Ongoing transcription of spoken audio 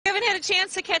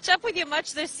chance to catch up with you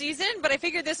much this season, but I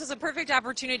figured this was a perfect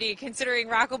opportunity considering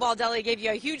Rocco Baldelli gave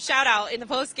you a huge shout-out in the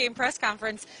post-game press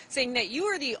conference saying that you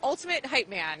were the ultimate hype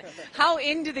man. How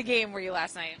into the game were you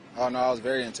last night? Oh, no, I was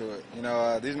very into it. You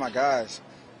know, these are my guys.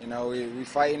 You know, we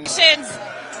fighting.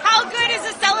 How good is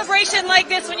a celebration like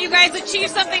this when you guys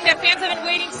achieve something that fans have been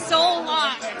waiting so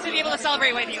long to be able to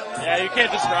celebrate with you? Yeah, you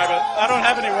can't describe it. I don't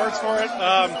have any words for it.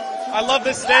 I love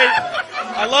this state.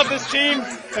 I love this team.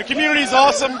 The community's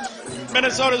awesome.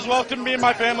 Minnesota's welcomed me and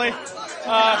my family.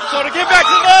 So to give back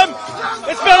to them,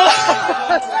 it's been a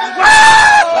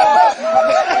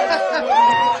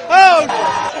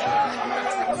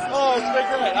Oh, it's been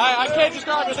great. I can't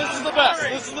describe it. This is the best.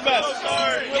 This is the best.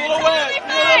 We're a little wet.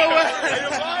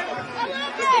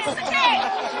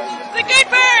 It's a good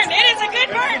burn. It is a good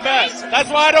burn. It's the best. That's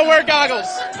why I don't wear goggles.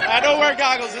 I don't wear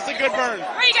goggles. It's a good burn.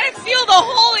 Right, you got to feel the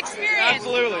whole experience.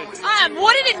 Absolutely.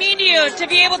 What did it mean to you to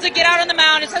be able to get out on the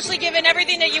mound, especially given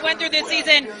everything that you went through this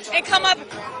season, and come up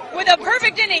with a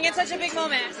perfect inning in such a big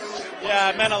moment? Yeah,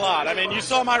 it meant a lot. I mean, you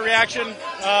saw my reaction.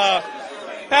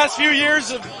 Past few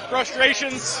years of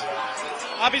frustrations.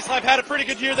 Obviously, I've had a pretty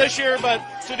good year this year, but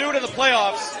to do it in the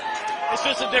playoffs, it's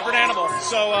just a different animal.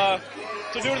 So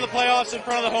to do it in the playoffs in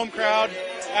front of the home crowd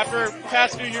after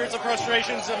past few years of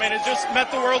frustrations, I mean, it just meant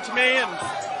the world to me, and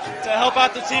to help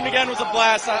out the team again was a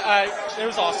blast. It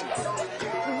was awesome.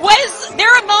 Was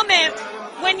there a moment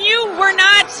when you were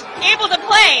not able to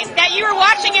play, that you were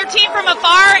watching your team from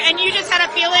afar and you just had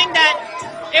a feeling that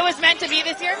it was meant to be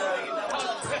this year?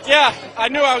 Yeah, I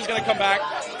knew I was going to come back.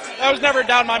 That was never a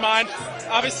doubt in my mind.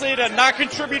 Obviously, to not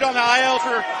contribute on the IL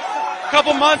for a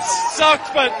couple months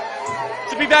sucked, but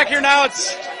to be back here now,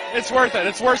 it's worth it.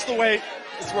 It's worth the wait.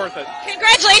 It's worth it.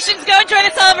 Congratulations. Go enjoy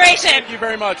the celebration. Thank you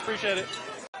very much. Appreciate it.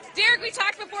 Derek, we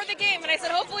talked before the game, and I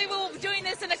said hopefully we'll be doing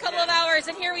this in a couple of hours,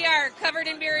 and here we are, covered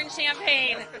in beer and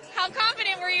champagne. How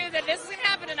confident were you that this was going to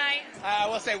happen tonight? I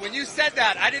will say, when you said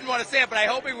that, I didn't want to say it, but I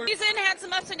hope we were. The season had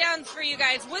some ups and downs for you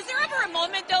guys. Was there ever a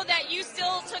moment, though, that you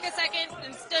still took a second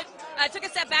and took a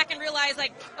step back and realized,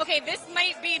 like, okay, this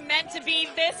might be meant to be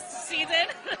this season?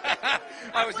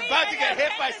 I was about to get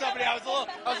hit by somebody. I was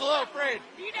a little afraid.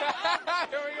 You know,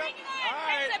 Here we go. bring it on. All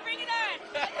right. Bring it on.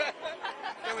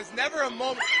 There was never a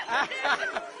moment.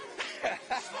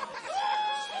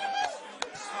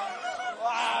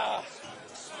 Wow.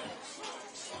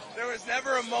 There was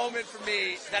never a moment for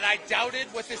me that I doubted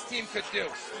what this team could do.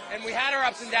 And we had our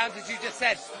ups and downs, as you just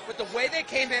said. But the way they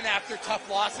came in after tough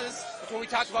losses, what we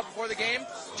talked about before the game,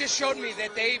 just showed me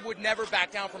that they would never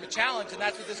back down from a challenge, and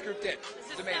that's what this group did.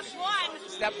 It's amazing.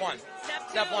 Step one.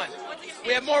 Step one.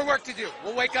 We have more work to do.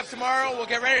 We'll wake up tomorrow. We'll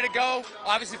get ready to go.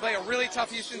 Obviously play a really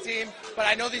tough Houston team, but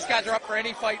I know these guys are up for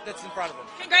any fight that's in front of them.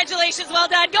 Congratulations. Well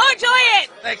done. Go enjoy it.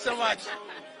 Thanks so much.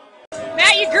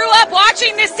 Matt, you grew up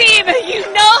watching this team. You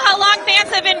know how long fans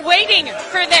have been waiting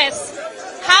for this.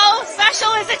 How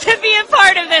special is it to be a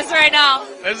part of this right now?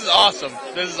 This is awesome.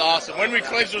 This is awesome. When we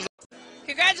clinched was.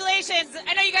 Congratulations.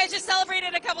 I know you guys just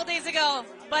celebrated a couple days ago,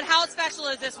 but how special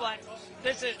is this one?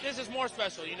 This is more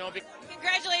special, you know.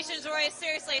 Congratulations, Roy.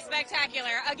 Seriously,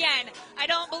 spectacular. Again, I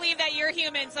don't believe that you're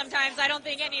human sometimes. I don't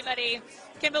think anybody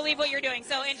can believe what you're doing,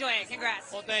 so enjoy it.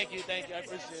 Congrats. Well, thank you. I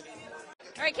appreciate it.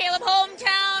 All right, Caleb,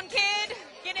 hometown kid,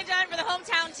 getting it done for the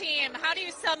hometown team. How do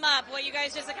you sum up what you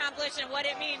guys just accomplished and what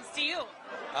it means to you?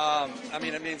 I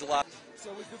mean, it means a lot.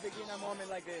 So we could begin a moment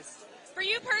like this. For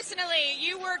you personally,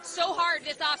 you worked so hard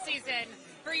this offseason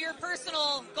for your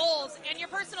personal goals and your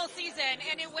personal season,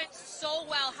 and it went so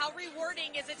well. How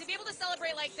rewarding is it to be able to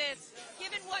celebrate like this,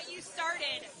 given what you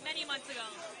started many months ago?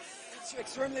 It's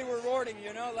extremely rewarding,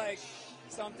 you know, like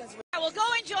sometimes. Well, go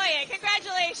enjoy it.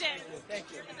 Congratulations. Thank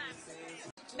you.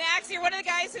 Max, you're one of the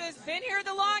guys who has been here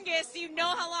the longest. You know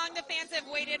how long the fans have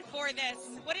waited for this.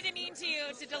 What did it mean to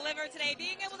you to deliver today,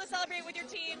 being able to celebrate with your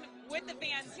team, with the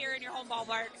fans here in your home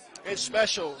ballpark? It's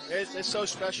special. It's so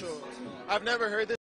special. I've never heard this.